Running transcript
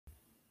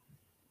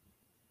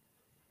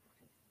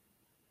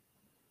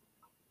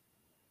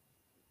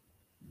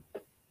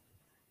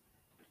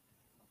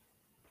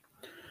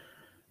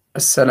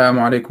السلام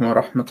عليكم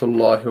ورحمة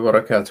الله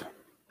وبركاته.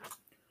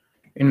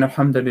 إن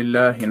الحمد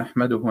لله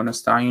نحمده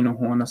ونستعينه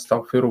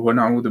ونستغفره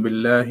ونعوذ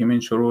بالله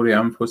من شرور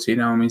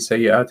أنفسنا ومن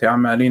سيئات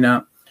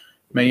أعمالنا.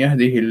 من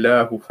يهده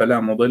الله فلا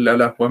مضل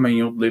له ومن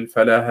يضلل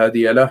فلا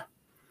هادي له،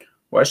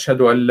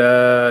 وأشهد أن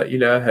لا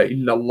إله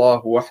إلا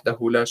الله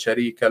وحده لا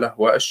شريك له،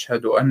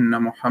 وأشهد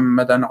أن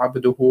محمدا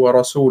عبده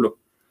ورسوله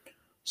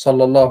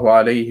صلى الله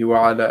عليه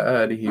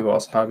وعلى آله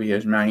وأصحابه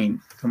أجمعين.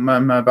 ثم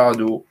أما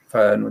بعد،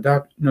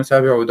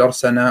 فنتابع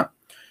درسنا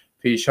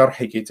في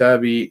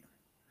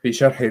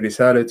شرح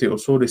رسالة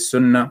أصول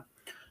السنة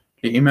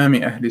لإمام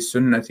أهل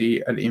السنة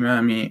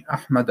الإمام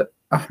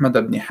أحمد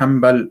بن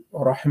حنبل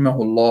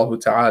رحمه الله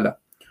تعالى.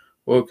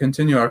 We'll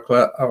continue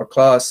our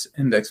class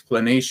in the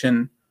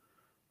explanation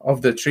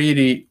of the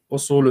treaty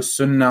Usool Al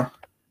Sunnah,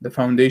 the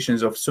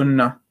foundations of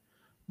Sunnah,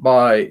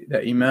 by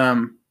the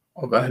Imam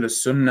of Ahl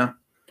Sunnah,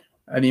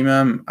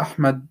 الإمام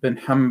أحمد بن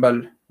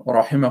حنبل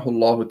رحمه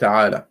الله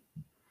تعالى.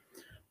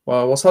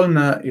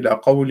 ووصلنا إلى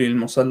قول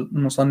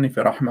المصنف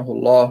رحمه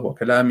الله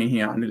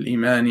وكلامه عن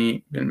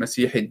الإيمان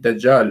بالمسيح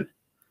الدجال،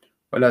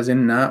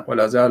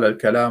 ولا زال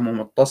الكلام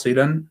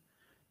متصلا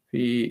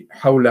في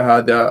حول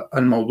هذا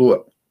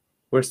الموضوع.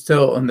 We're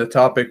still on the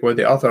topic where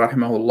the author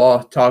رحمه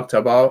الله talked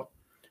about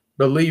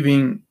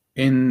believing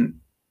in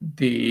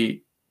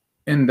the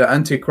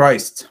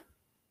Antichrist,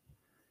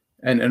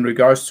 and in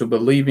regards to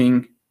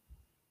believing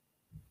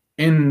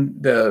in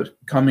the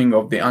coming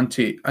of the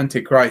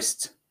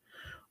Antichrist.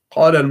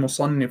 قال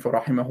المصنف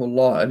رحمه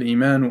الله: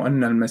 الإيمان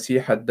أن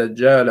المسيح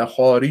الدجال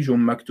خارج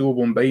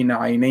مكتوب بين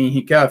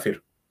عينيه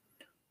كافر.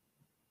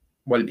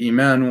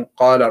 والإيمان،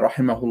 قال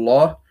رحمه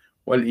الله: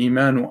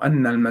 والإيمان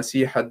أن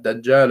المسيح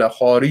الدجال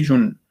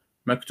خارج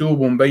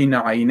مكتوب بين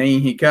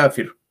عينيه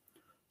كافر.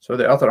 So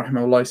the author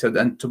رحمه الله said,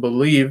 and to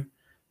believe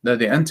that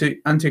the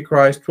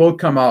Antichrist will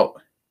come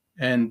out,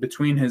 and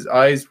between his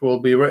eyes will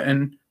be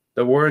written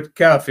the word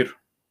kafir,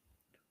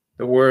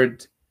 the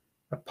word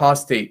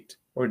apostate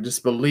or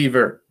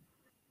disbeliever.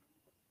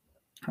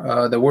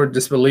 The word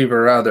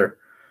disbeliever rather.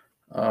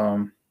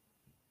 قال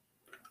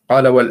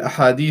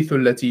والأحاديث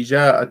التي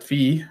جاءت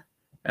فيه,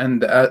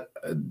 and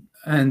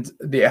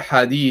the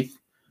ahadith,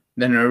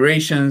 the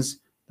narrations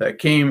that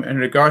came in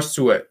regards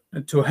to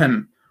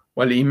him.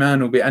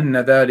 والإيمان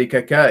بأن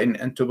ذلك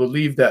كائن, and to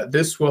believe that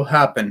this will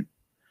happen.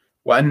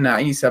 وأن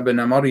عيسى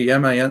بن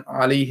مريم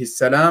عليه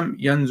السلام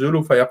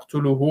ينزل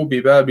فيقتله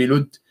بباب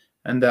لد,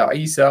 and that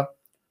Isa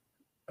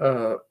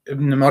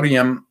ibn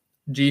Maryam,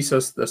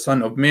 Jesus the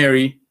son of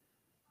Mary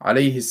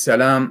alayhi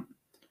salam,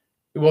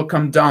 will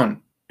come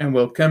down and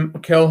will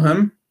kill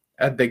him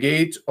at the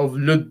gate of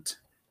Lud.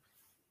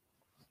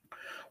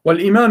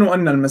 والإيمان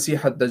أن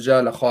المسيح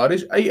الدجال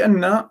خارج, أي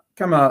أن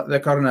كما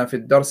ذكرنا في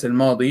الدرس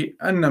الماضي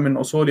أن من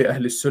أصول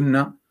أهل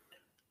السنة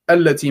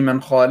التي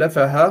من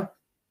خالفها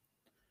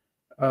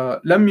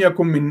لم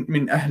يكن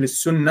من أهل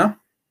السنة،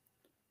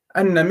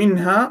 أن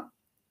منها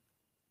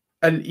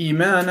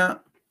الإيمان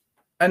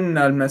أن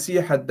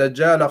المسيح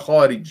الدجال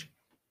خارج.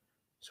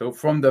 So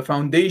from the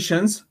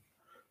foundations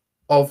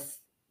of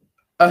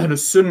Ahl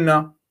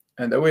Sunnah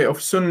and the way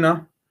of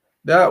Sunnah,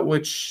 that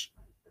which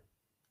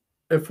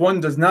if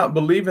one does not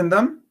believe in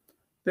them,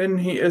 then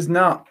he is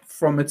not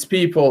from its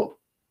people,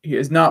 he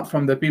is not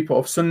from the people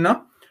of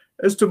Sunnah,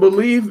 is to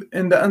believe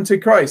in the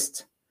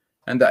Antichrist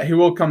and that he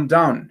will come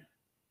down,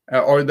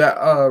 or that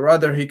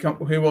rather he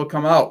will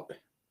come out.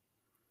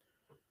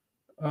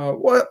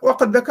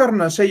 وقد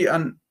ذكرنا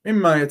شيئا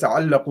مما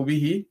يتعلق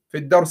به في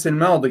الدرس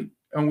الماضي,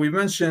 and we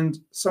mentioned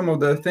some of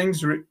the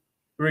things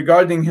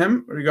regarding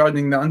him,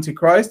 regarding the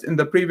Antichrist, in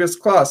the previous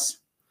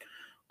class.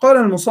 قال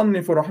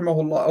المصنف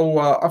رحمه الله، أو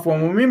عفوا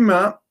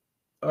مما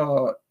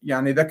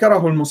يعني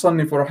ذكره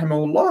المصنف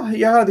رحمه الله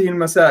هي هذه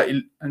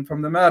المسائل, and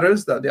from the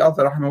matters that the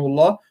author رحمه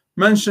الله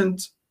mentioned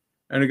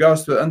in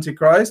regards to the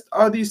Antichrist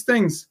are these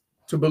things: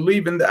 to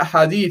believe in the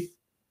ahadith,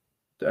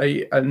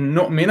 أي أن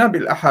نؤمن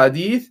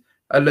بالأحاديث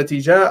التي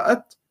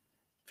جاءت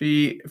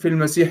في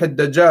المسيح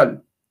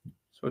الدجال.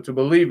 So to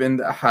believe in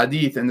the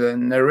ahadith and the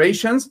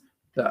narrations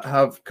that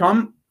have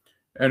come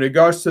in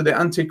regards to the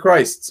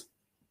Antichrist.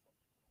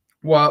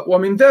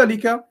 ومن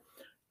ذلك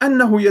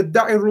أنه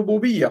يدعي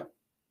الربوبية.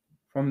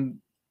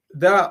 From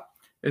that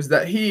is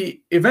that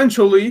he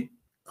eventually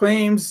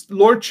claims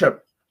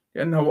lordship,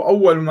 لأنه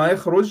أول ما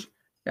يخرج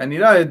يعني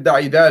لا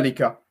يدعي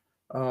ذلك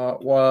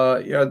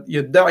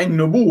ويدعي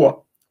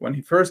النبوة. When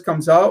he first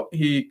comes out,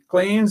 he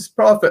claims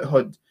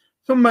prophethood.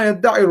 ثم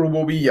يدعي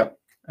الربوبية,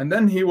 and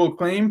then he will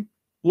claim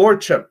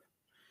lordship.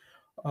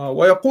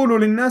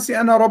 ويقول للناس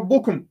أنا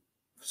ربكم.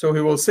 So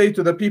he will say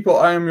to the people,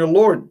 I am your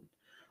Lord.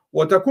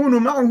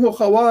 وتكون معه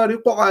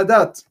خوارق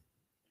عادات,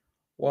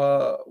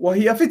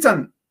 وهي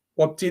فتن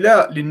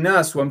وابتلاء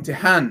للناس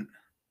وامتحان.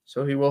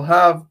 So he will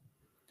have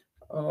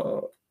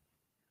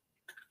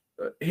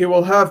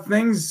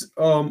things,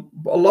 Allah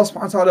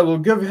subhanahu wa ta'ala will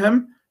give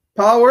him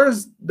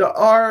powers that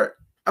are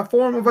a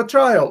form of a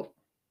trial.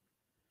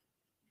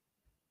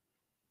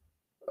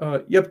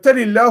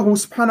 يبتلي الله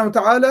سبحانه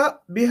وتعالى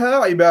بها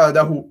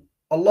عباده.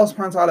 Allah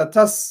subhanahu wa ta'ala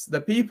tests the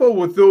people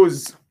with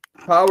those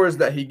powers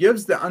that he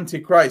gives the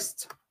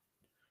Antichrist.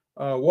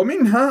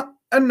 ومنها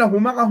أنه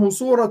معه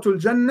صورة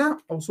الجنة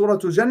أو صورة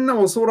جنة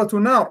وصورة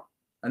نار.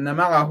 أن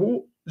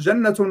معه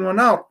جنة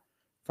ونار.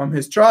 From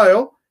his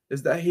trial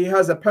is that he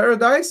has a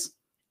paradise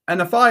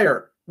and a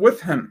fire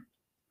with him.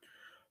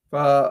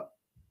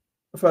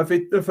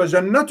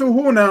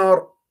 فجنته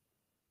نار.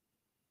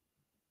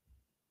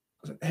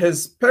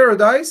 His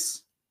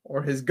paradise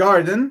or his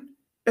garden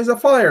is a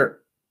fire.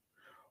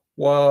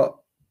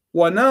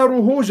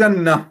 وناره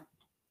جنة.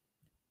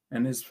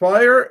 And his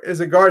fire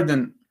is a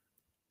garden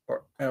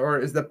or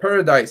is the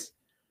paradise.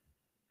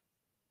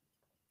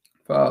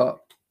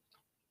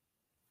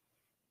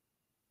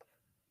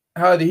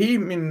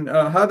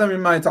 هذا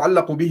مما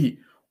يتعلق به.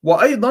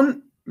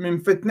 وأيضا من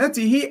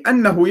فتنته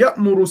أنه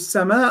يأمر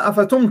السماء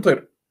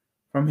فتمطر.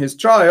 From his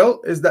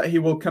trial is that he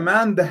will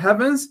command the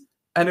heavens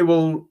and it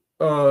will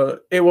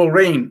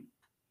rain.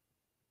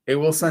 It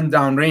will send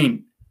down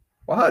rain.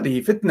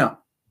 وهذه فتنة.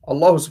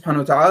 الله سبحانه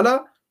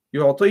وتعالى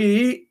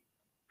يعطيه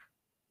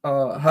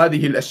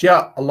هذه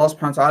الأشياء. Allah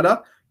subhanahu wa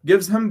ta'ala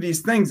gives him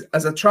these things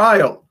as a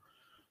trial.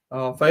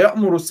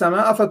 فيأمر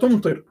السماء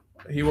فتمطر.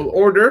 He will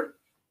order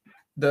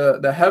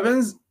the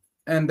heavens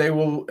and it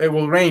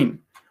will rain.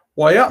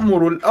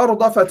 ويأمر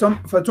الأرض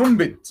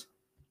فتنبت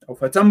أو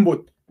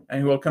فتنبت. And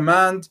he will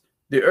command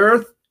the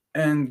earth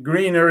and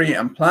greenery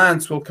and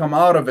plants will come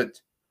out of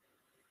it.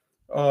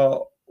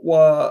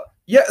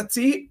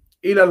 ويأتي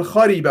إلى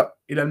الخرب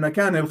إلى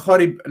المكان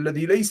الخرب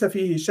الذي ليس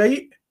فيه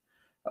شيء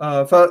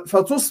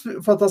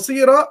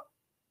فتصير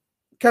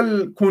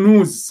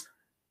كالكنوز.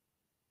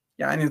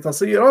 يعني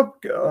تصير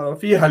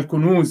فيها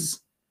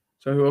الكنوز.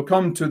 So he will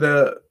come to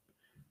the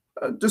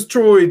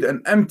destroyed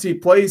and empty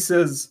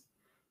places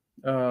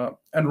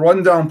and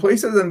run down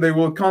places, and they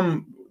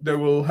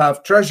will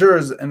have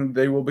treasures, and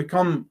they will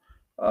become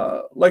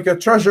like a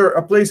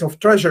place of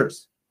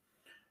treasures.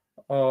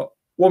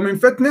 ومن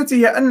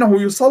فتنته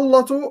أنه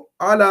يسلط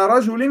على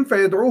رجل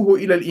فيدعوه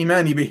إلى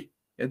الإيمان به.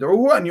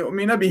 يدعوه أن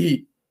يؤمن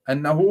به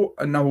أنه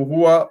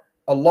هو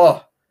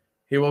Allah.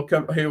 He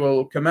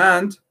will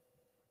command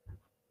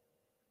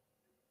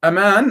a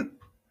man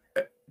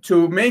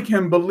to make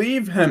him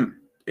believe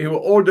him. He will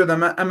order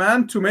a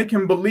man to make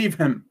him believe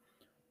him,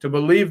 to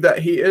believe that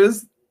he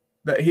is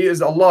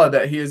Allah,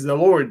 that he is the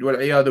Lord.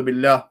 وَالْعِيَاذُ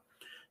بِاللَّهِ.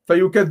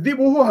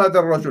 فيكذبه هذا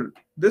الرجل.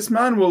 This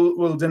man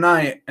will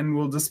deny it and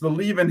will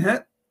disbelieve in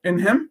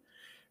him.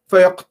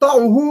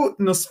 فيقطعه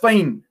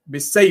نصفين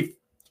بالسيف.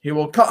 He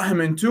will cut him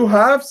in two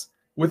halves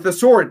with the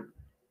sword.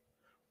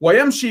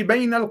 ويمشي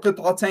بين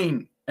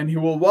القطعتين. And he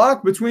will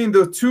walk between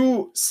the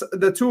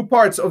two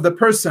parts of the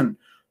person.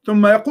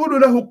 ثم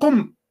يقول له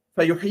قم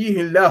فيحييه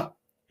الله.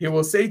 He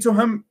will say to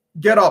him,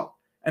 get up.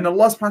 And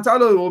Allah subhanahu wa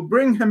ta'ala will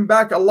bring him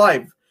back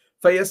alive.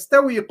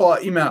 فيستوي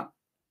قائما.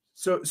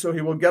 So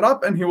he will get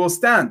up and he will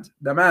stand.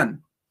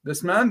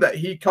 This man that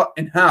he cut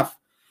in half.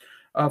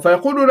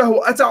 فيقول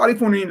له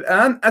أتعرفني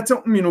الآن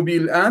أتؤمن بي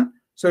الآن.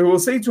 So he will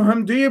say to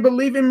him, do you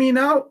believe in me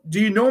now? Do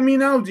you know me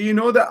now? Do you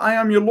know that I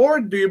am your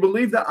Lord? Do you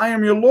believe that I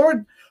am your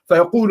Lord?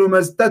 فيقول ما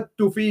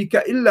ازددت فيك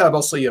إلا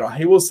بصيرة.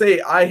 He will say,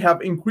 I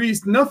have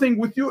increased nothing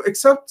with you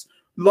except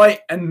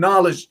light and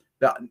knowledge.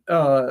 That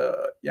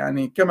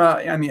يعني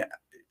كما يعني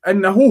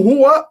أنه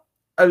هو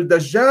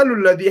الدجال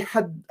الذي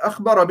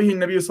أخبر به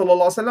النبي صلى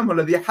الله عليه وسلم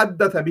والذي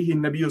حدث به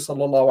النبي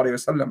صلى الله عليه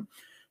وسلم.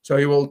 So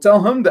he will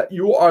tell him that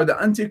you are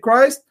the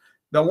Antichrist,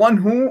 the one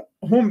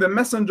whom the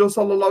Messenger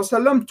صلى الله عليه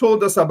وسلم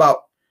told us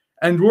about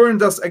and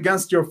warned us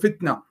against your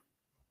fitna.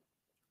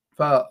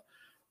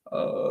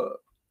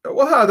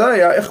 وهذا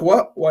يا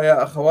إخوة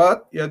ويا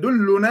أخوات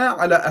يدلنا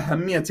على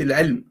أهمية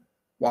العلم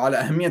وعلى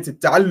أهمية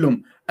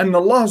التعلم. أن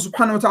الله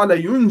سبحانه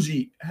وتعالى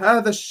ينجي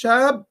هذا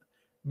الشاب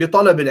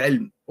بطلب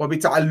العلم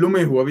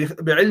وبتعلمه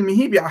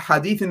وبعلمه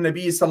بأحاديث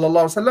النبي صلى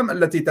الله عليه وسلم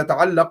التي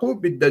تتعلق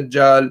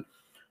بالدجال.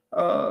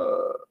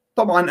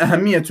 طبعا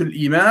أهمية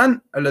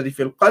الإيمان الذي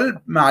في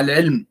القلب مع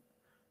العلم.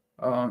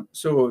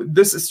 So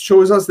this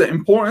shows us the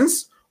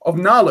importance of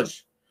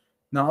knowledge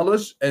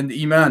and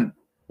iman.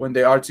 When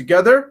they are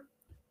together,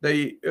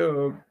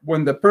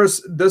 when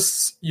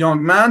this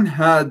young man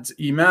had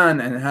iman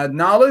and had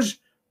knowledge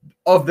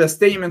of the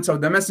statements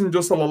of the Messenger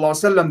sallallahu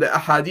alaihi wasallam, the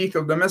ahadith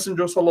of the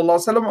Messenger sallallahu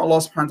alaihi wasallam, Allah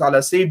subhanahu wa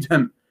ta'ala saved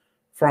him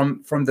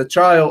from the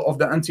trial of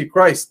the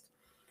Antichrist.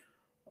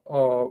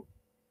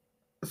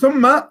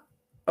 ثم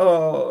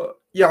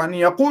يعني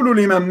يقول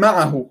لمن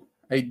معه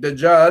أي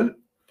الدجال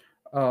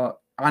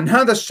عن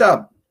هذا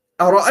الشاب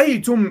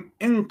أرأيتم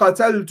إن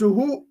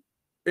قتلته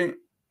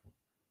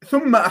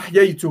ثم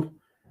أحييته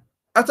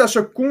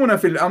أتشكون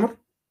في الأمر؟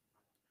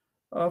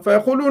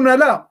 فيقولون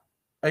لا،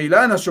 أي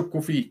لا نشك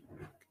فيه.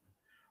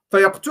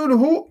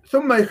 فيقتله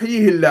ثم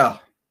يحييه الله.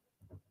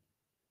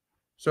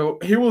 So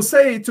he will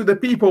say to the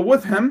people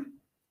with him,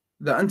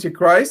 the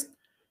Antichrist,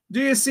 do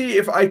you see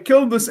if I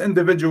kill this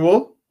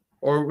individual,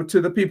 or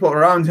to the people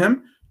around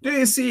him, do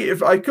you see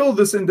if I kill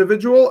this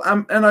individual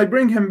and I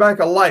bring him back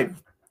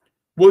alive,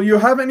 will you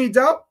have any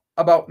doubt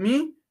about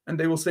me? And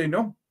they will say,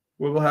 no,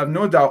 we will have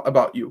no doubt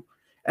about you.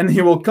 And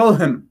he will kill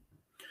him.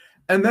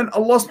 And then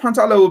Allah subhanahu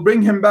wa ta'ala will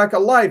bring him back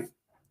alive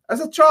as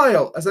a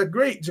trial, as a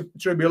great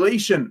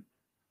tribulation.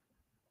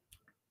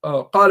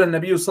 قال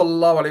النبي صلى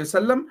الله عليه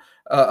وسلم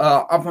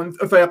عفوا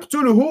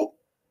فيقتله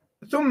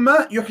ثم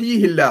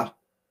يحييه الله.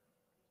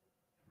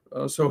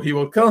 So he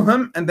will kill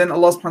him and then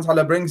Allah subhanahu wa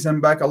ta'ala brings him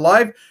back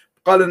alive.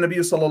 قال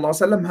النبي صلى الله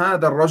عليه وسلم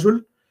هذا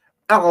الرجل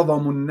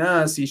أعظم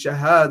الناس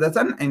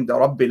شهادة عند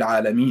رب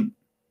العالمين.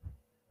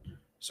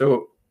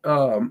 So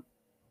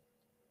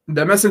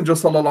the Messenger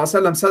صلى الله عليه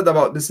وسلم said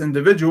about this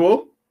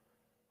individual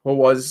who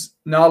was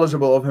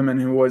knowledgeable of him and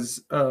who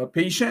was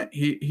patient.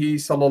 He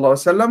صلى الله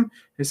عليه وسلم,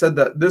 he said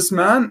that this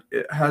man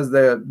has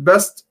the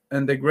best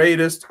and the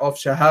greatest of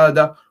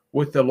shahada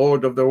with the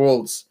Lord of the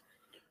worlds.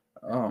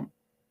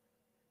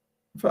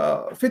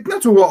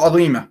 ففتنته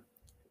عظيمة.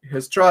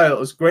 His trial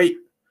is great.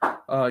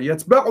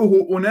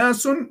 يتبعه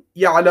أناس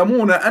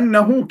يعلمون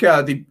أنه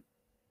كاذب.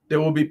 There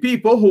will be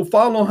people who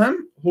follow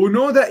him who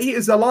know that he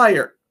is a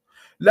liar.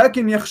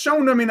 لكن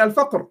يخشون من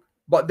الفقر,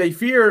 but they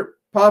fear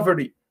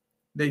poverty.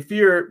 They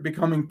fear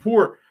becoming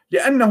poor.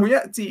 لأنه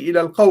يأتي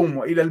إلى القوم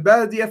وإلى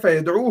البادية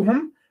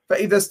فيدعوهم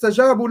فإذا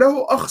استجابوا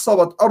له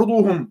أخصبت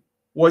أرضهم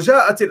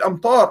وجاءت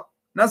الأمطار.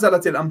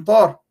 نزلت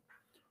الأمطار.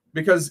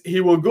 Because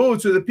he will go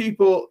to the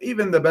people,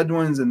 even the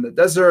Bedouins in the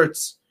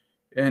deserts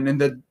and in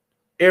the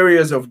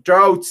areas of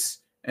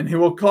droughts, and he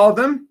will call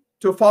them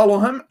to follow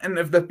him. And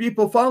if the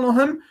people follow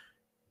him,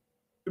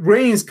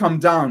 rains come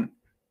down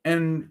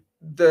and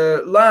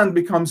the land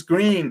becomes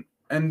green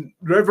and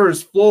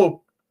rivers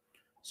flow.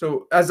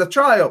 So as a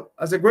trial,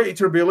 as a great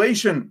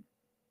tribulation,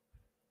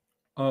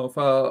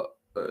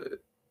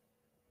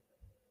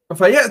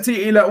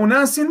 فيأتي إلى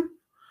أناس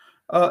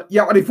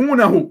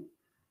يعرفونه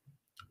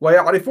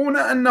ويعرفون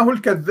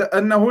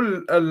أنه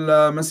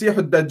المسيح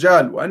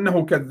الدجال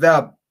وأنه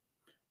كذاب.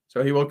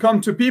 So he will come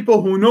to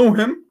people who know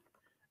him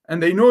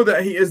and they know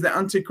that he is the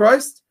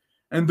Antichrist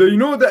and they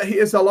know that he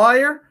is a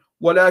liar.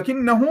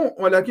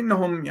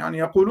 ولكنهم يعني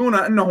يقولون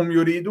أنهم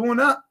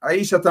يريدون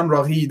عيشة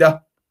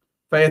رغيدة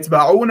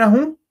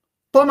فيتبعونه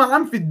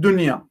طمعا في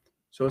الدنيا.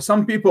 So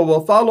some people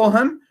will follow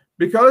him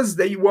because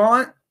they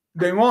want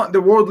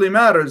the worldly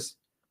matters,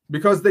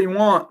 because they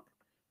want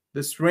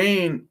this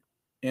rain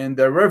and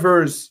the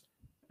rivers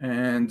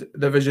and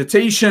the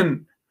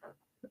vegetation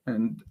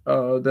and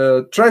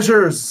the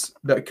treasures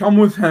that come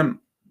with him.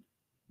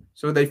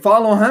 So they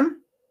follow him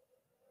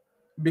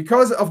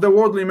because of the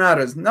worldly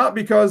matters, not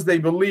because they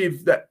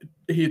believe that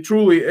he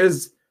truly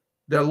is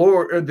their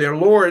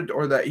Lord,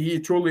 or that he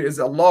truly is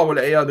Allah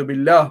والعياذ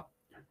بالله.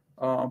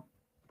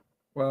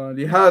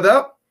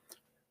 ولهذا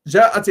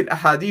جاءت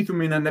الأحاديث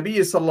من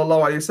النبي صلى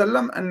الله عليه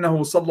وسلم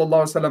أنه صلى الله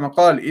عليه وسلم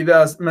قال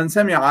إذا من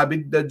سمع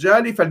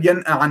بالدجال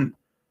فلينأ عنه.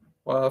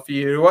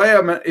 وفي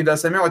رواية إذا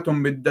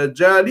سمعتم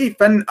بالدجال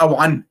فانأوا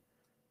عنه.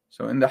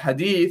 So in the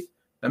hadith,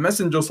 the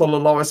Messenger صلى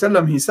الله عليه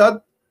وسلم, he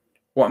said,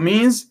 what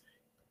means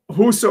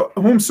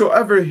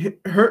whomsoever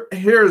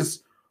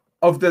hears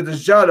of the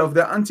Dajjal, of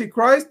the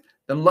Antichrist,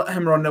 then let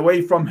him run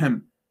away from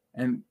him.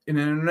 And in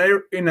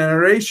a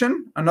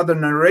narration, another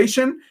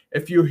narration,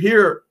 if you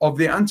hear of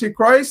the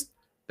Antichrist,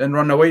 then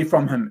run away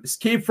from him,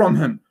 escape from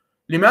him.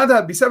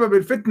 لماذا؟ بسبب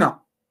الفتنة.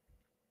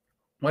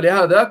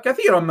 ولهذا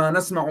كثيرا ما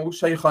نسمع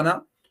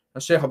شيخنا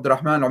الشيخ عبد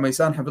الرحمن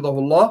العميسان حفظه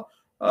الله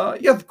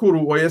يذكر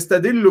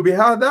ويستدل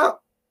بهذا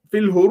في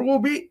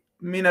الهروب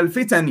من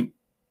الفتن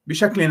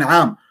بشكل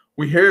عام.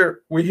 We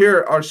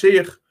hear our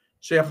Sheikh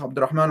Abd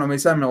al-Rahman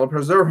al-Maysan, may Allah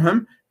preserve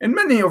him, in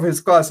many of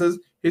his classes,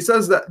 he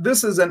says that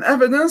this is an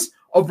evidence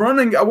of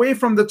running away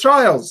from the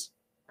trials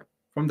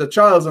and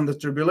the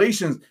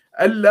tribulations.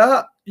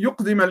 ألا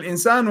يقدم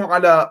الإنسان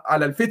على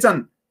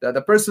الفتن, that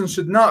the person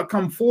should not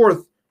come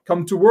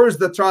towards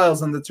the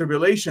trials and the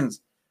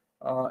tribulations.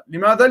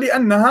 لماذا؟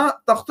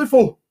 لأنها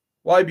تخطفه.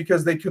 Why?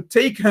 Because they could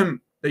take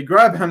him, they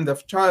grab him, the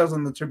trials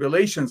and the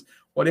tribulations.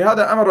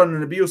 ولهذا أمر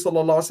النبي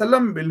صلى الله عليه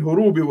وسلم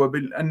بالهروب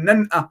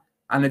وبالننأة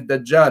عن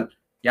الدجال,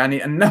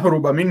 يعني أن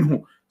نهرب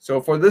منه. So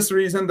for this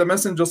reason, the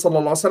Messenger صلى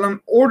الله عليه وسلم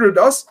ordered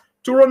us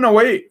to run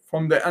away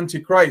from the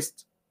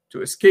Antichrist,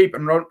 to escape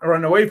and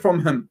run away from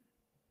him.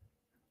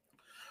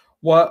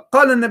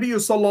 وقال النبي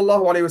صلى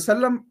الله عليه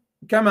وسلم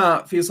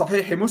كما في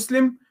صحيح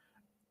مسلم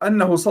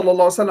أنه صلى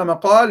الله عليه وسلم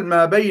قال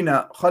ما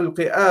بين خلق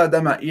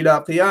آدم إلى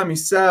قيام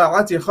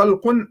الساعة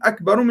خلق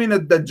أكبر من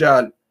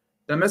الدجال.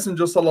 The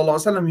Messenger صلى الله عليه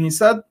وسلم, he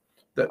said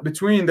that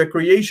between the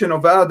creation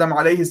of Adam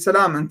alayhi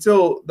salam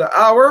until the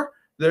hour,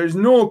 there is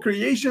no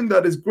creation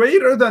that is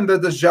greater than the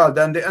Dajjal,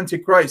 than the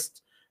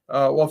Antichrist.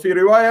 وفي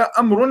رواية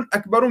أمر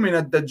أكبر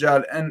من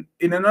الدجال. And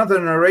in another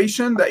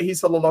narration that he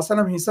صلى الله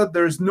عليه وسلم, he said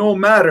there is no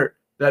matter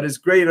that is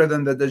greater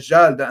than the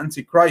Dajjal, the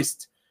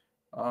Antichrist.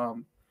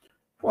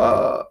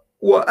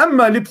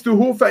 وأما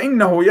لبثه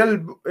فإنه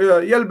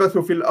يلبث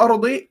في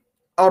الأرض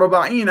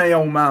 40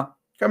 يوما.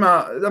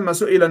 كما لما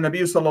سئل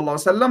النبي صلى الله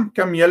عليه وسلم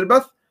كم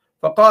يلبث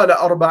فقال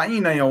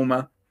 40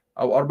 يوما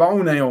أو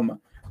 40 يوما.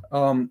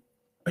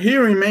 He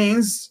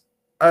remains,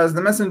 as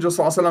the Messenger صلى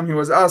الله عليه وسلم, he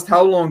was asked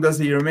how long does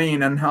he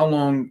remain and how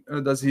long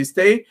does he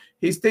stay.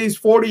 He stays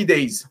 40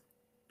 days.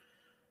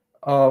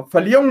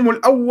 فاليوم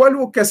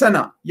الأول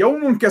كسنة.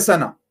 يوم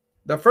كسنة.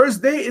 The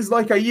first day is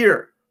like a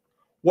year.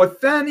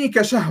 والثاني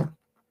كشهر.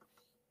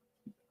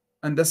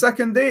 And the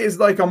second day is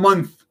like a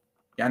month.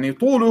 يعني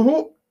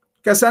طوله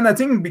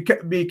كسنة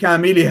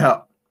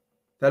بكاملها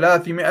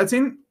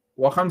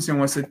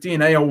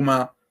 365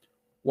 يوما.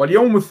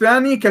 واليوم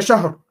الثاني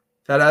كشهر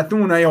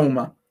 30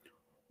 يوما.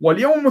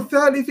 واليوم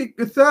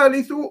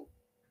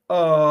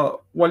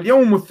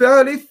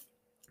الثالث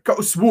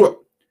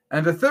كأسبوع.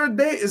 And the third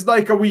day is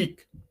like a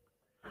week.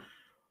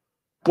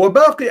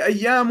 وباقي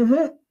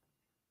أيامه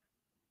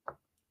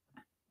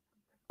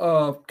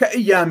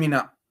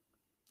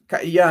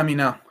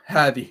كأيامنا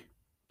هذه.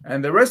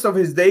 And the rest of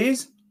his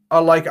days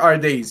are like our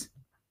days.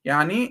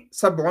 يعني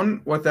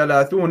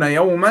 37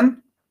 يوما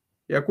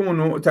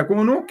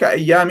تكون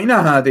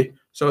كأيامنا هذه.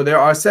 So there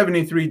are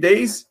 73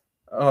 days,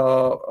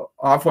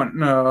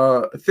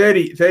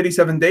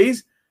 37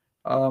 days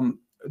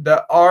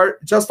that are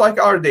just like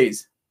our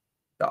days,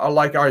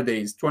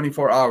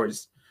 24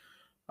 hours.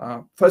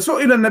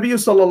 فسئل النبي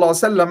صلى الله عليه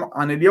وسلم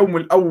عن اليوم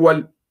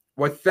الأول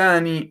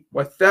والثاني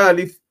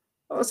والثالث.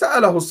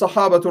 سأله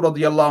الصحابة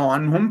رضي الله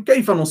عنهم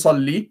كيف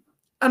نصلي؟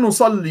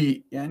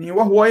 أنصلي يعني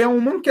وهو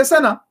يوم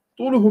كسنة،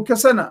 طوله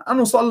كسنة،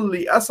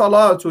 أنصلي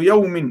أصلاة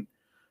يوم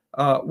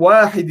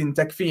واحد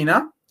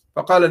تكفينا؟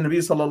 فقال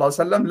النبي صلى الله عليه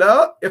وسلم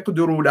لا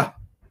اقدروا له.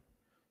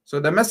 So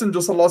the Messenger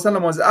صلى الله عليه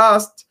وسلم was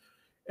asked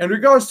in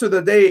regards to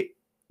the day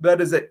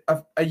that is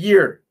a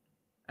year,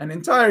 an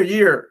entire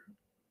year,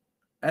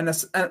 and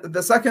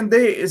the second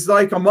day is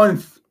like a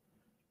month,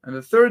 and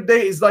the third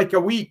day is like a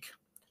week.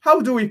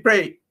 How do we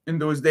pray in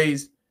those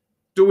days?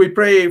 Do we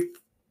pray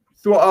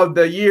throughout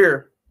the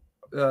year,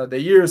 the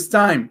year's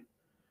time?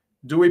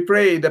 Do we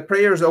pray the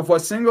prayers of a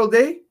single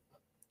day,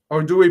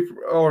 or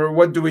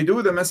what do we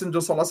do? The Messenger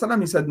صلى الله عليه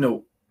وسلم, he said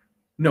no,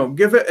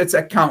 give it its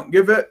account,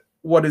 give it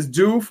what is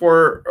due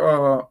for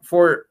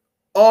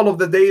all of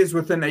the days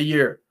within a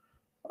year.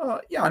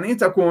 يعني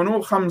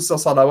تكون 5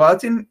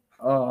 صلوات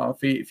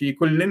في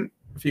كل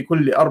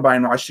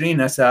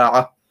 24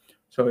 ساعة.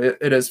 So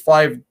it is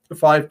five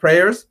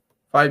prayers,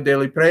 5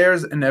 daily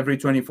prayers in every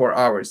 24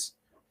 hours.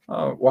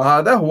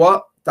 وهذا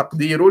هو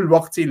تقدير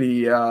الوقت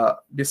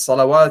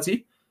بالصلوات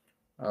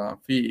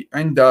في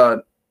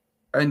عند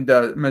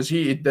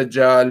مجيء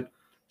الدجال.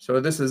 So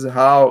this is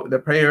how the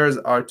prayers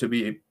are to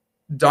be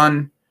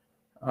done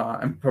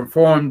and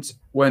performed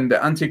when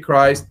the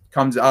Antichrist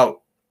comes out.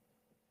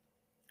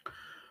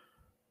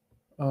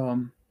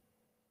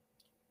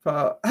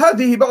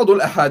 فهذه بعض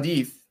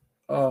الأحاديث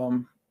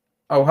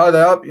أو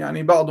هذا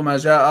يعني بعض ما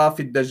جاء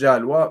في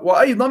الدجال.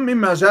 وأيضا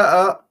مما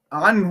جاء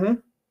عنه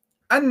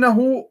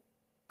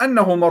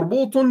أنه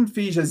مربوط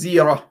في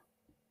جزيرة،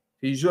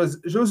 في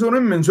جزر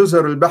من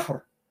جزر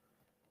البحر،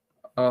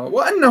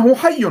 وأنه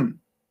حي،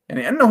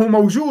 يعني أنه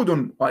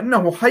موجود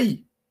وأنه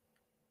حي.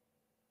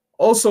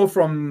 Also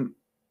from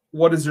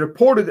what is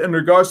reported in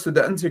regards to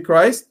the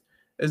Antichrist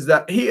is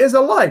that he is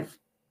alive.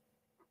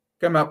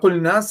 كما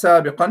قلنا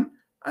سابقا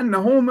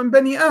أنه من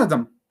بني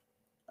آدم.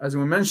 As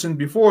we mentioned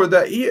before,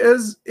 that he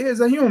is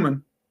a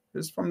human. He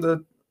is from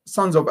the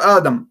sons of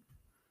Adam.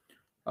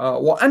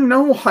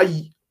 وأنه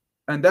حي,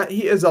 and that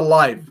he is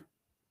alive.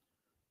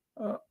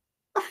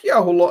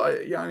 أحياه الله،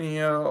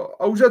 يعني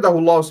أوجده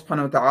الله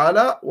سبحانه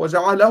وتعالى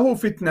وجعله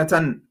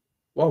فتنة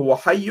وهو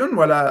حي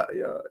ولا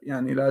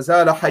يعني لا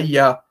زال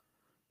حيا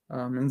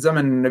من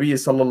زمن النبي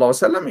صلى الله عليه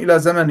وسلم إلى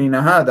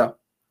زمننا هذا.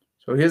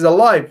 So he is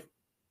alive.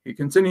 He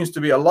continues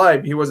to be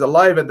alive. He was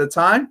alive at the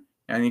time.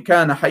 يعني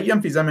كان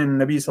حيا في زمن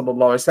النبي صلى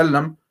الله عليه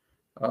وسلم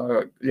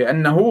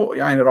لأنه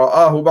يعني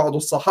رآه بعض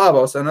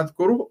الصحابة،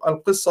 وسنذكر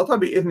القصة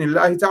بإذن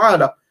الله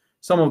تعالى.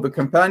 Some of the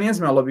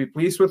companions, may Allah be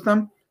pleased with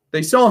them,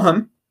 they saw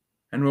him,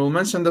 and we will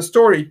mention the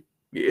story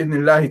بإذن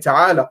الله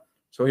تعالى.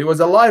 So he was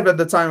alive at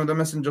the time of the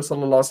Messenger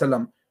صلى الله عليه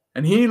وسلم,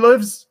 and he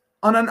lives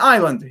on an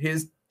island. He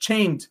is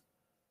chained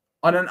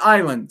on an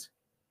island,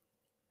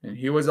 and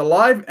he was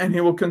alive, and he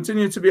will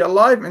continue to be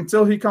alive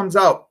until he comes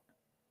out.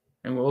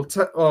 And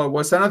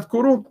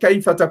وسنذكر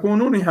كيف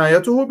تكون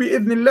نهايته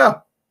بإذن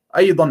الله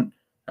أيضا,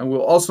 and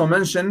we'll also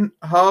mention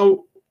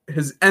how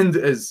his end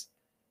is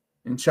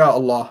إن شاء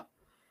الله.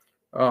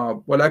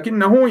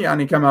 ولكنه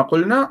يعني كما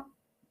قلنا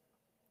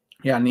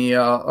يعني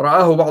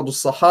رآه بعض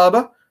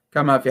الصحابة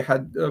كما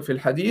في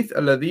الحديث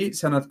الذي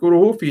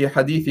سنذكره في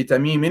حديث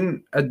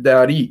تميم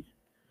الداري.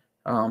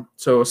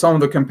 So some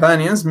of the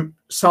companions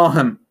saw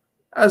him,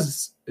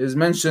 as is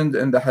mentioned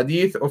in the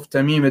hadith of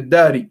Tamim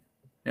al-Dari.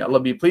 May Allah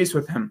be pleased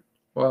with him.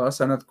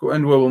 And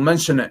we will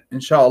mention it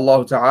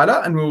inshallah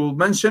ta'ala, and we will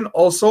mention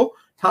also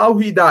how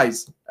he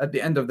dies at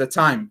the end of the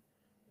time,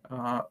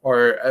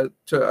 or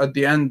at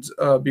the end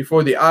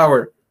before the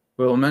hour.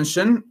 We will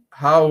mention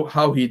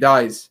how he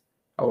dies,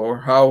 or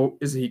how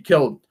is he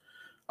killed.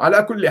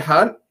 على كل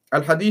حال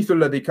الحديث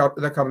الذي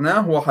ذكرناه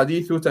هو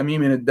حديث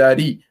تميم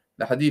الداري.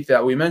 The hadith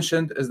that we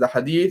mentioned is the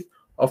hadith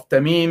of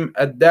Tamim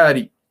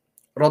al-Dari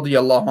رضي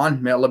الله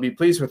عنه. May Allah be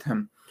pleased with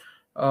him.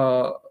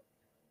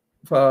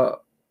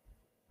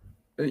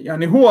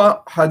 يعني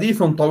هو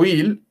حديث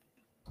طويل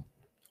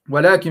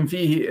ولكن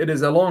فيه, it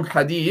is a long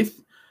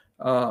hadith,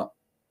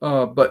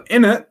 but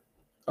in it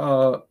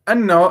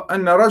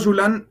أن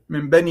رجلا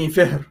من بني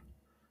فهر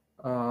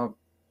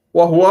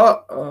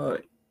وهو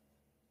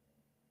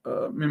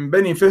من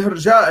بني فهر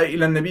جاء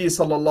إلى النبي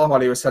صلى الله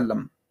عليه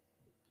وسلم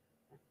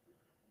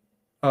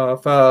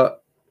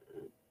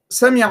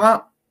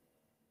فسمع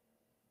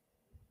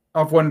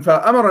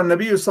فأمر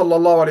النبي صلى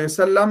الله عليه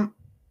وسلم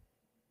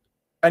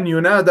أن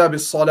ينادى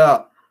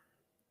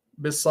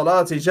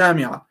بالصلاة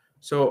جامعة.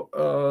 So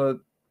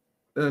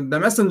the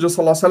Messenger صلى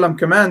الله عليه وسلم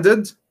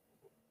commanded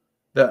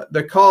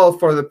the call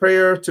for the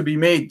prayer to be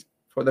made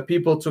for the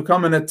people to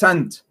come and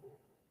attend.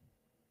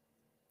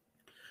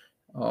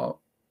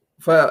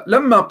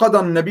 فلما قضى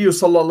النبي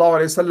صلى الله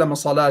عليه وسلم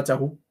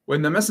صلاته,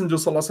 when the Messenger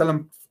صلى الله عليه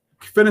وسلم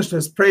finished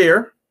his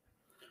prayer,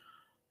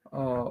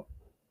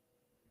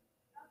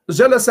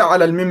 جلس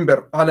على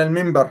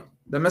المنبر.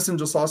 The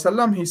Messenger صلى الله عليه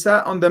وسلم, he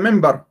sat on the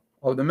minbar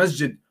of the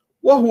masjid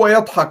وهو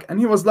يضحك, and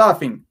he was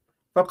laughing.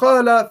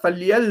 فقال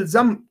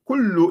فليلزم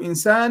كل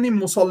إنسان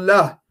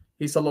مصلاه.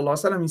 He صلى الله عليه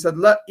وسلم, he said,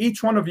 let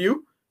each one of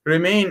you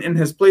remain in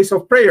his place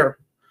of prayer.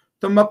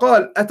 ثم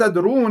قال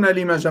أتدرون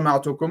لما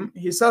جمعتكم.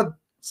 He said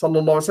صلى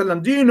الله عليه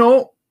وسلم, do you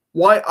know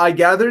why I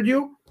gathered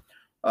you?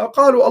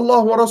 قالوا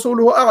الله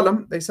ورسوله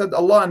أعلم. They said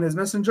Allah and his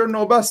messenger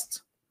know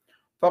best.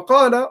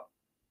 فقال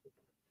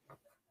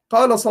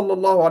صلى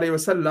الله عليه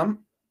وسلم,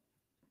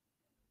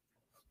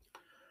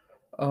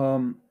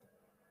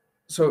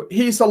 so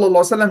he صلى الله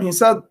عليه وسلم, he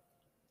said,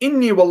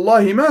 إني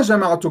والله ما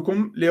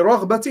جمعتكم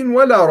لرغبة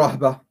ولا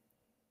رهبة,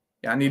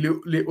 يعني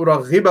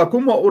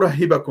لأرغبكم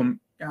وأرهبكم,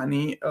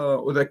 يعني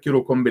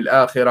أذكركم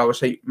بالآخرة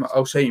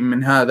أو شيء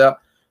من هذا,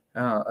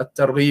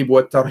 الترغيب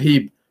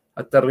والترهيب,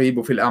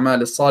 الترغيب في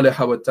الأعمال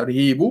الصالحة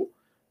والترهيب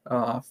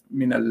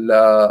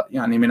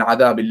يعني من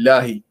عذاب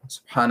الله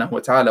سبحانه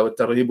وتعالى,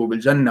 والترغيب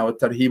بالجنة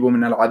والترهيب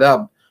من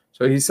العذاب.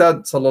 So he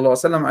said صلى الله عليه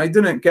وسلم, I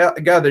didn't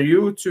gather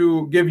you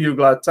to give you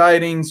glad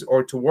tidings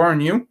or to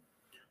warn you.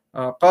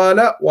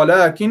 قال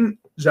ولكن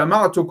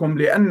جمعتكم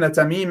لأن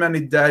تميما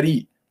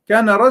الداري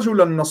كان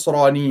رجلا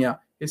نصرانيا.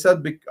 He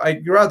said,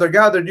 I rather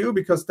gathered you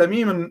because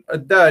Tamim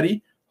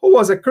al-Dari, who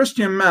was a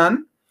Christian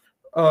man,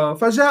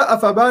 فجاء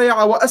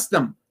فبايع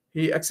وأسلم.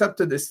 He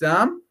accepted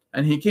Islam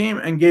and he came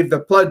and gave the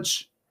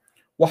pledge.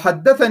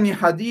 وحدثني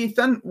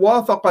حديثا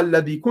وافق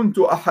الذي كنت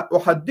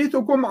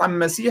أحدثكم عن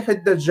مسيح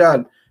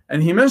الدجال.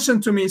 And he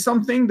mentioned to me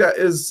something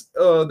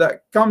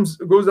that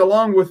goes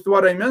along with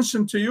what I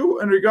mentioned to you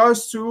in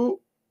regards to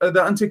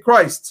the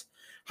Antichrist.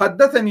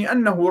 حدثني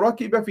أنه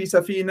ركب في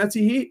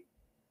سفينته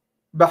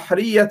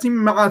بحرية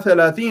مع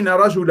 30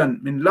 رجلا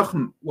من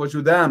لخم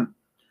وجذام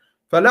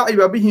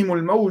فلعب بهم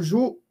الموج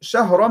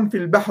شهرا في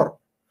البحر.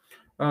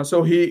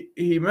 So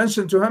he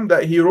mentioned to him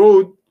that he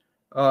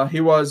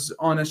was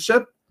on a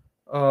ship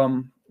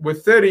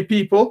with 30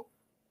 people,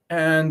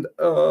 and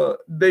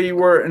they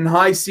were in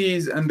high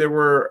seas, and there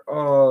were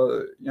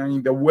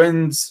the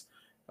winds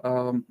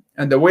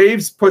and the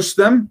waves pushed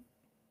them.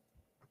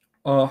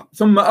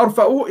 ثم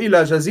أرفعوا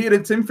إلى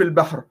جزيرة في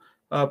البحر,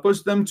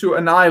 pushed them to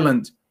an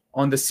island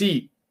on the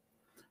sea.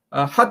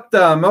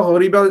 حتى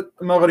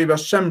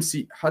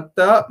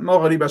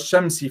مغرب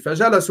الشمس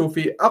فجلسوا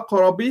في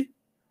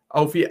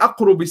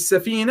أقرب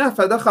السفينة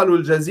فدخلوا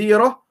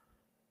الجزيرة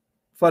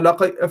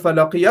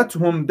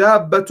فلقيتهم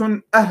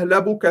دابة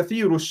أهلب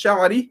كثير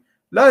الشعر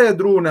لا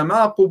يدرون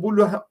ما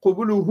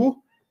قبله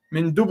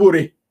من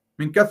دبره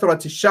من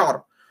كثرة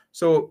الشعر.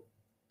 So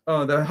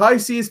the high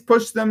seas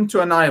pushed them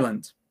to an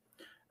island,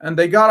 and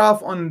they got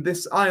off on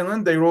this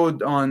island. They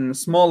rode on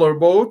smaller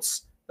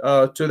boats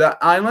to that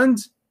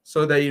island.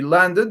 So they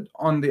landed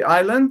on the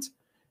island,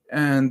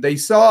 and they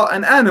saw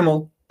an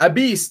animal, a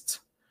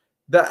beast,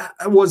 that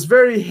was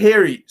very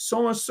hairy,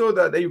 so much so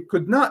that they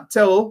could not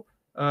tell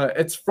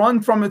its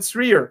front from its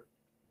rear.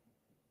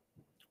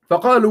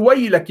 فقالوا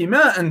ويلك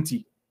ما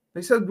أنت.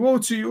 They said, woe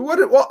to you,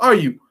 what are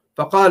you?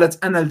 فقالت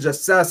أنا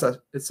الجساسة.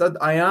 It said,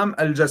 I am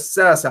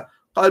الجساسة.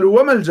 قالوا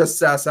وما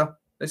الجساسة.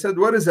 They said,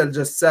 what is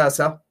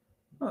الجساسة?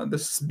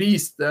 This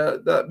beast,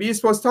 the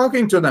beast was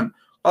talking to them.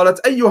 قالت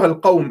أيها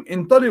القوم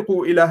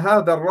انطلقوا إلى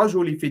هذا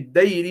الرجل في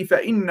الدير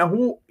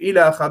فإنه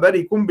إلى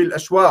خبركم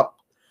بالأشواق.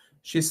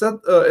 She said,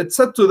 it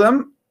said to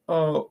them,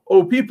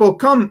 O people,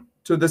 come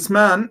to this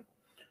man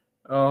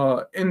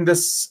in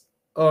this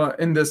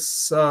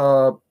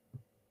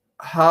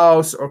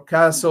house or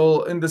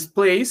castle, in this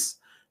place,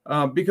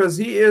 because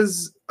he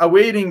is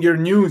awaiting your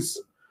news.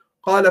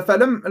 قال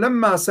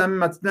فلما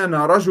سمت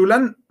لنا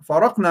رجلا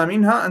فرقنا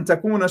منها أن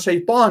تكون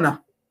شيطانة.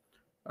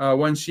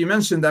 When she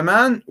mentioned the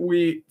man,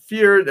 we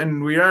feared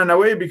and we ran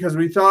away because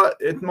we thought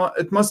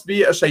it must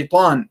be a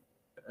shaitan,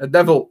 a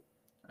devil,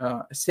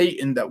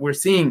 Satan that we're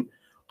seeing.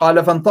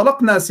 قال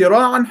فانطلقنا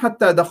سراعا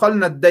حتى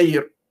دخلنا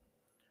الدير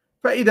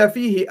فإذا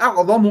فيه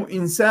أعظم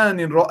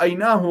إنسان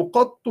رأيناه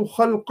قط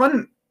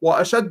خلقا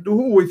وأشده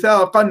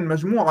وثاقا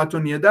مجموعة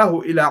يداه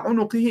إلى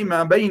عنقه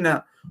ما بين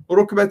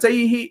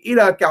ركبتيه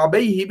إلى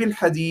كعبيه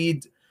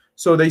بالحديد.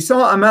 So they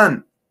saw a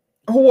man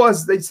who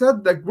was, they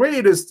said, the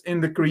greatest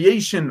in the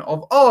creation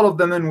of all of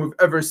the men we've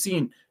ever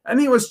seen, and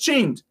he was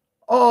chained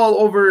all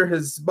over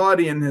his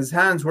body, and his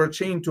hands were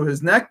chained to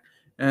his neck,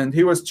 and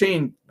he was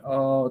chained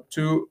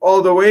to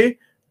all the way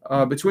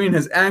between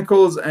his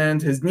ankles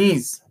and his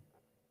knees.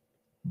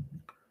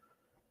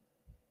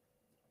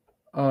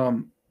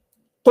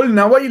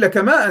 قلنا ويلك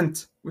ما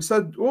أنت. We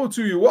said, woe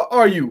to you, what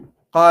are you?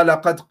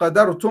 قال قد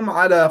قدرتم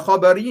على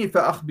خبري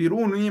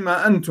فأخبروني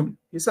ما أنتم.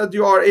 He said,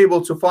 you are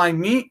able to find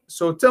me,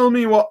 so tell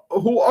me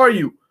who are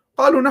you?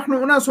 قالوا نحن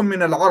أناس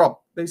من العرب.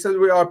 They said,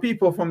 we are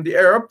people from the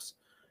Arabs.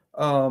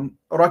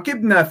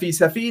 ركبنا في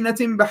سفينة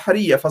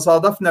بحرية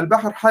فصادفنا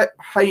البحر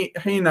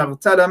حين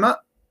اغتلم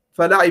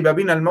فلعب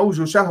بنا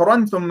الموج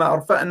شهرا ثم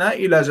أرفأنا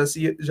إلى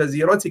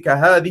جزيرتك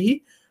هذه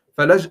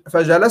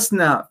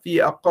فجلسنا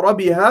في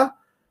أقربها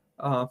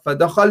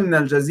فدخلنا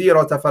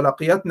الجزيرة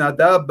فلقيتنا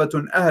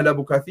دابة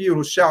أهلب كثير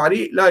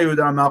الشعر لا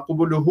يدرى ما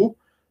قبله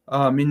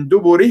من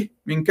دبره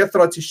من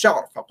كثرة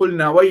الشعر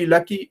فقلنا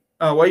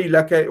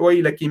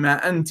ويلك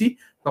ما أنت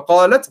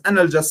فقالت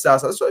أنا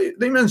الجساسة. So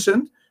they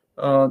mentioned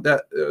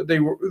that they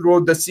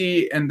rode the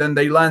sea and then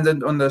they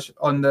landed on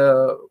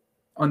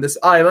this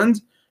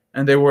island,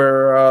 and they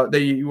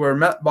were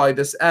met by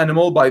this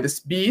animal, by this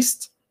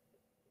beast,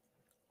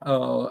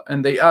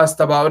 and they asked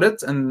about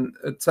it, and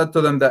it said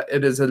to them that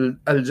it is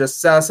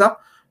الجساسة.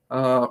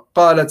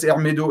 قالت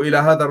اعمدوا إلى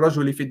هذا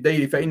الرجل في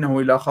الدير فإنه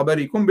إلى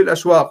خبركم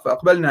بالأشواق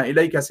فأقبلنا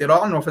إليك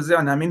سراعا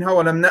وفزعنا منها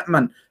ولم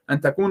نأمن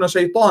أن تكون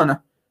شيطانة.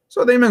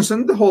 So they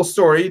mentioned the whole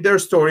story, their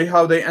story,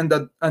 how they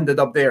ended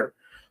up there.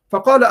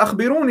 فقال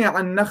أخبروني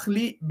عن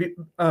نخل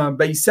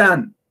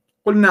بيسان.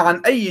 قلنا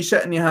عن أي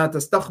شأنها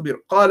تستخبر.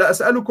 قال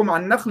أسألكم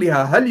عن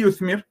نخلها هل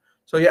يثمر.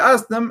 So he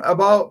asked them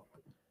about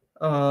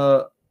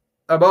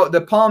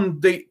the palm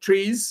date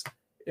trees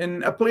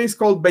in a place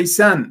called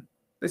Baysan.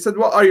 They said,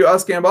 what are you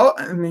asking about?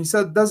 And he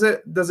said, does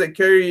it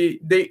carry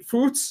date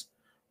fruits?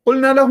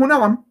 قلنا له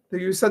نعم.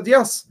 He said,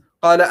 yes.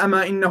 قال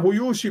أما إنه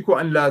يوشك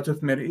أن لا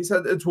تثمر. He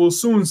said, it will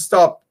soon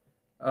stop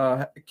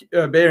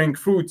bearing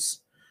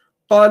fruits.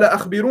 قال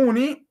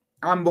أخبروني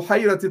عن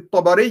بحيرة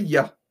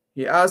الطبرية.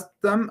 He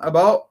asked them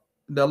about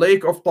the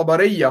lake of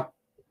طبرية.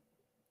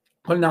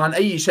 قلنا عن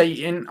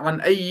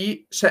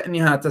أي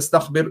شأنها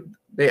تستخبر.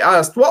 They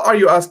asked, what are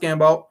you asking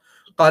about?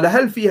 قال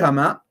هل فيها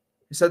ماء.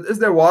 He said, is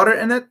there water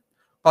in it?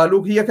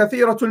 قالوا هي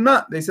كثيرة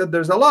الماء. They said,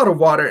 there's a lot of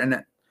water in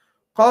it.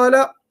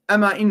 قال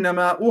أما إن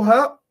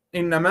ماءها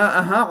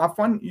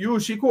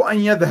يوشك أن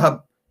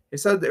يذهب. He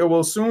said, it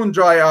will soon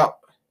dry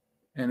up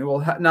and it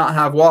will not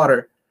have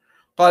water.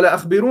 قال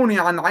أخبروني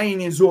عن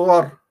عين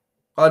زغر.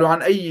 قالوا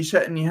عن أي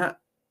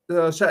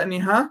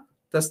شأنها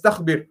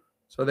تستخبر.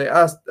 So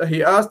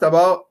he asked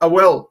about a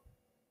well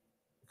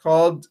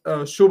called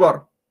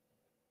Shubar.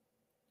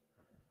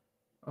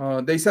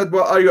 They said,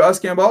 what are you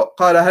asking about?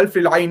 قال هل في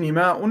العين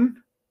ماء.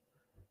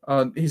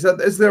 He said,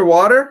 is there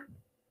water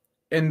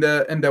in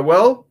the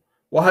well?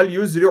 وهل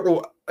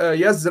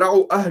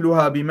يزرع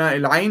أهلها بماء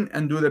العين.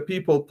 And do the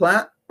people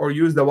plant or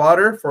use the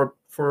water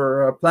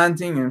for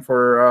planting and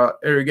for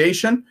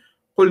irrigation?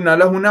 قلنا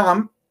له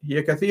نعم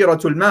هي كثيرة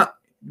الماء.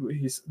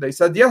 They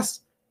said,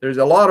 yes, there's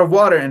a lot of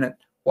water in it.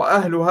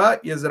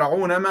 وأهلها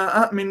يزرعون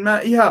ماء من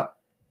مائها.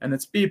 And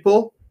its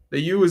people, they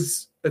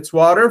use its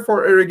water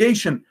for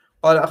irrigation.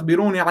 قال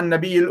أخبروني عن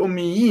نبي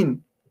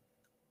الأميين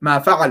ما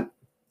فعل.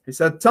 He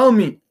said, tell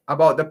me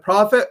about the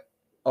prophet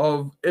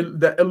of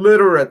the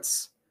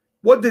illiterates.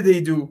 What did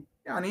he do?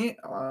 يعني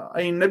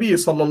أي النبي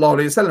صلى الله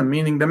عليه وسلم,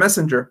 meaning the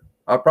messenger,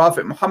 our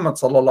prophet Muhammad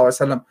صلى الله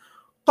عليه وسلم.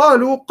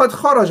 قالوا قد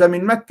خرج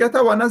من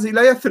مكة ونزل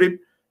يثرب.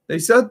 They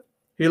said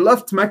he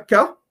left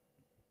Mecca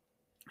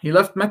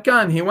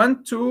and he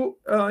went to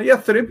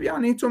يثرب,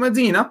 يعني to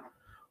Medina.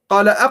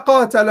 قال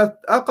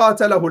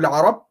أقاتله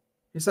العرب.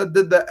 He said,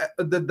 did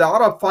the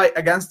Arab fight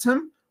against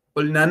him?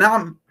 قلنا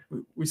نعم.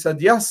 We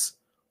said, yes.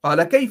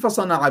 قال كيف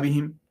صنع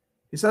بهم.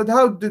 He said,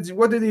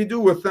 what did he do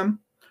with them?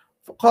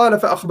 قال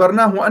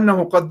فأخبرناه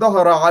أنه قد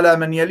ظهر على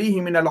من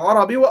يليه من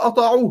العرب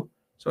وأطاعوه.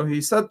 So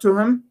he said to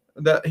him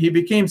that he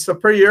became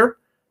superior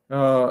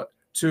in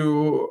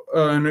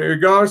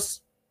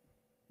regards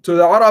to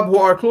the Arab who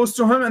are close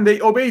to him, and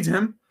they obeyed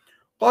him.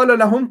 قال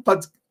لهم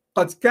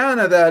قد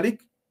كان ذلك.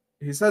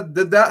 He said,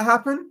 did that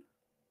happen?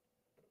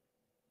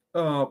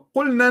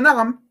 قلنا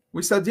نعم.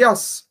 We said,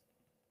 yes.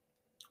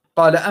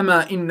 قال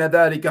أما إن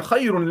ذلك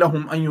خير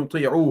لهم أن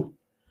يطيعوه.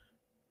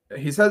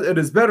 He said, it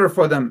is better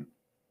for them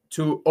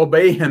to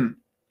obey him.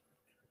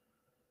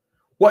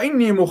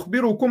 وإني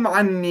مخبركم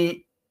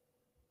عني.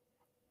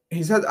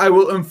 He said, I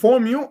will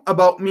inform you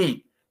about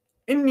me.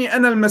 إني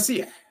أنا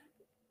المسيح.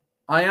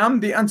 I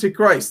am the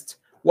Antichrist.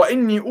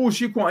 وإني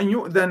أوشك أن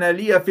يؤذن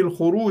لي في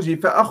الخروج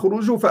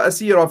فأخرج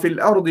فأسير في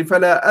الأرض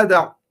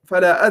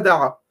فلا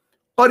أدع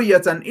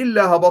قرية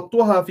إلا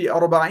هبطتها في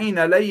 40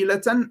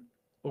 ليلة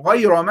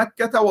غير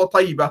مكة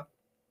وطيبة.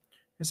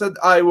 He said,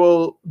 I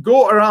will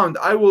go around.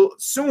 I will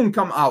soon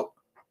come out.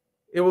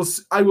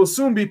 I will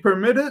soon be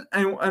permitted,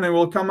 and I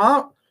will come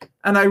out,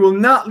 and I will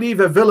not leave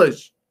a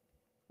village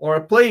or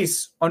a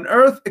place on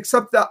earth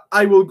except that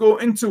I will go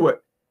into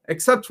it,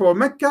 except for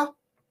Mecca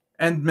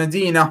and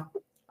Medina.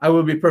 I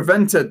will be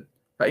prevented.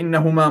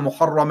 فإنهما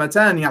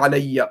محرمتان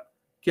علي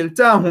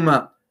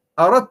كلتاهما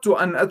أردت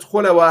أن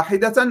أدخل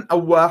واحدة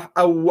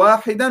أو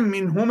واحدا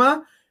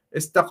منهما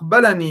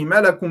استقبلني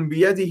ملك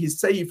بيده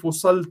السيف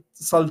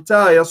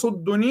صلتا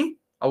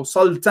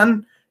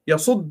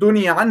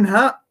يصدني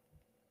عنها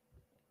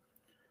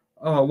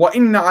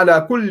وإن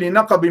على كل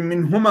نقب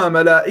منهما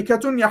ملائكة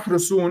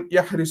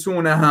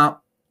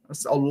يحرسونها.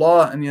 أسأل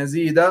الله أن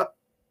يزيد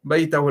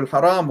بيته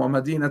الحرام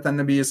ومدينة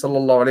النبي صلى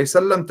الله عليه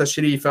وسلم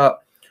تشريفا.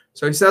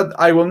 So he said,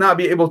 I will not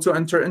be able to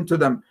enter into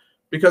them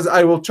because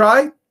I will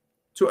try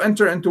to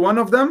enter into one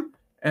of them,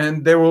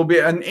 and there will be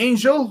an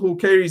angel who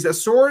carries a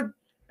sword,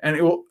 and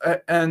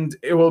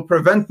it will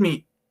prevent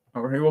me,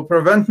 or he will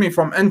prevent me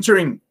from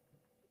entering.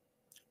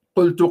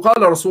 قلت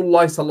قال رسول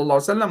الله صلى الله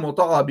عليه وسلم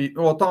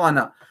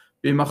وطعن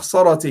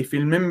بمخصرته في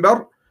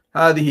المنبر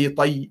هذه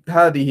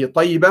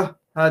طيبة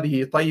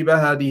هذه طيبة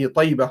هذه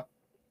طيبة.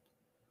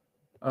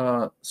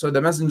 So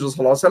the Messenger صلى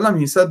الله عليه وسلم,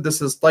 he said,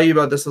 this is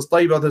طيبة, this is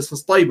طيبة, this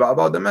is طيبة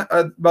about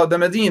the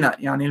Medina,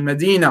 يعني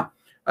المدينة.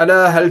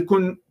 ألا هل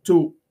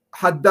كنت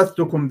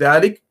حدثتكم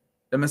ذلك?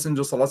 The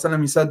Messenger صلى الله عليه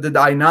وسلم, he said, did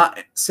I not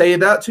say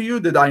that to you?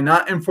 Did I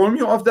not inform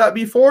you of that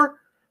before?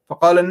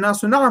 فقال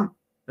الناس نعم.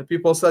 The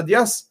people said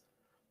yes.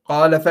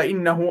 قال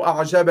فإنه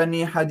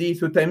أعجبني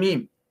حديث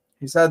تميم.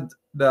 He said,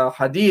 the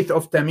hadith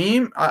of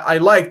Tamim, I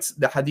liked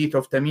the hadith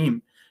of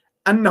Tamim.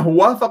 أنه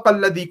وافق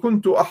الذي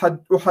كنت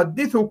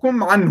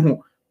أحدثكم عنه,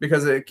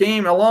 because it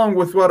came along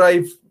with what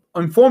I've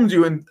informed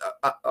you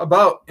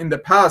about in the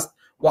past.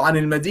 وعن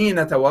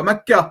المدينة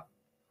ومكة,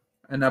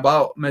 and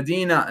about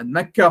Medina and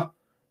Mecca.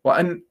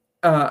 وأن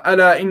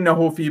ألا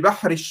إنه في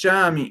بحر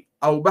الشام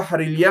أو بحر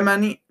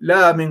اليمن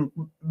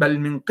بل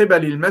من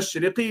قبل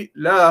المشرق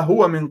لا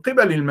هو من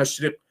قبل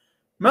المشرق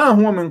ما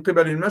هو من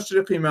قبل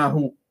المشرق ما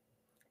هو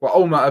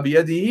وأومأ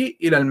بيده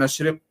إلى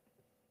المشرق.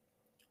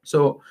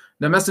 So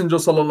the Messenger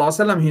sallallahu alaihi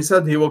wasallam, he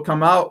said he will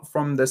come out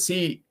from the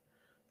sea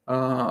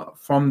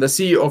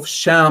of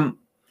Sham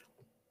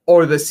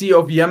or the sea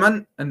of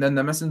Yemen, and then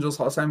the Messenger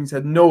sallallahu alaihi wasallam, he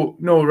said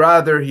no,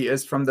 rather he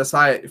is from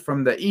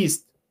the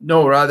east.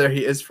 No, rather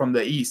he is from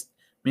the east,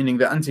 meaning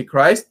the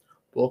Antichrist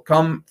will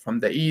come from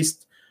the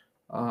east.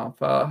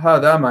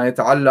 فهذا ما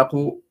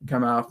يتعلق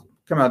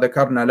كما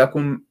ذكرنا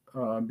لكم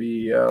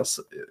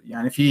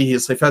يعني فيه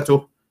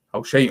صفته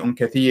أو شيء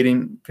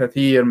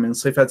كثير من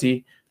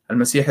صفة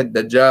المسيح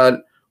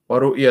الدجال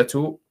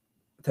ورؤية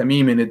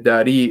تميم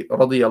الداري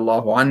رضي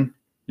الله عنه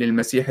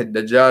للمسيح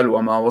الدجال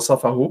وما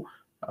وصفه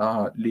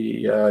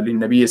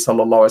للنبي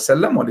صلى الله عليه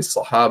وسلم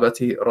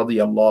وللصحابة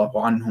رضي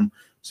الله عنهم.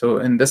 So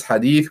in this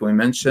hadith we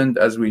mentioned,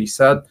 as we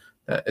said,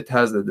 that it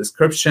has the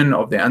description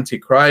of the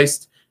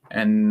Antichrist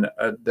and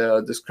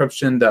the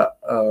description that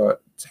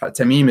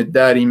Tamim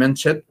al-Dari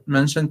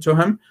mentioned to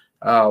him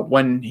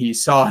when he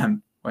saw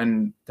him,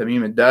 when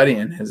Tamim al-Dari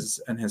and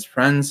his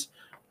friends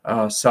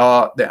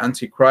saw the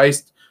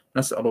Antichrist.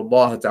 نسأل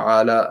الله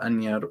تعالى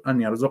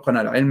أن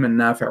يرزقنا العلم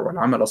النافع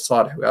والعمل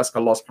الصالح. We ask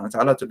Allah subhanahu wa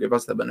ta'ala to give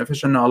us the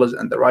beneficial knowledge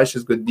and the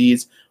righteous good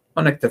deeds.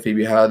 ونكتفي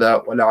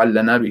بهذا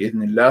ولعلنا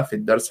بإذن الله في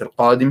الدرس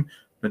القادم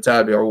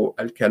نتابع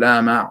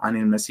الكلام عن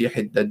المسيح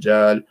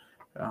الدجال.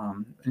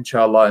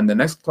 Inshallah, in the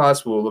next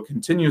class we will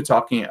continue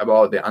talking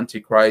about the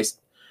Antichrist.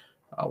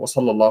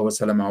 وصلى الله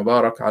وسلم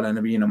وبارك على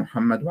نبينا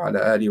محمد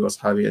وعلى آله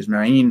وأصحابه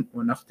أجمعين.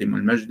 ونختم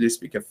المجلس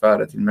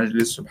بكفارة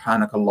المجلس.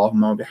 سبحانك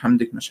اللهم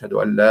وبحمدك نشهد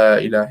أن لا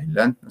إله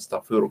إلا أنت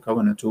نستغفرك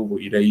ونتوب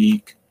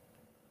إليك.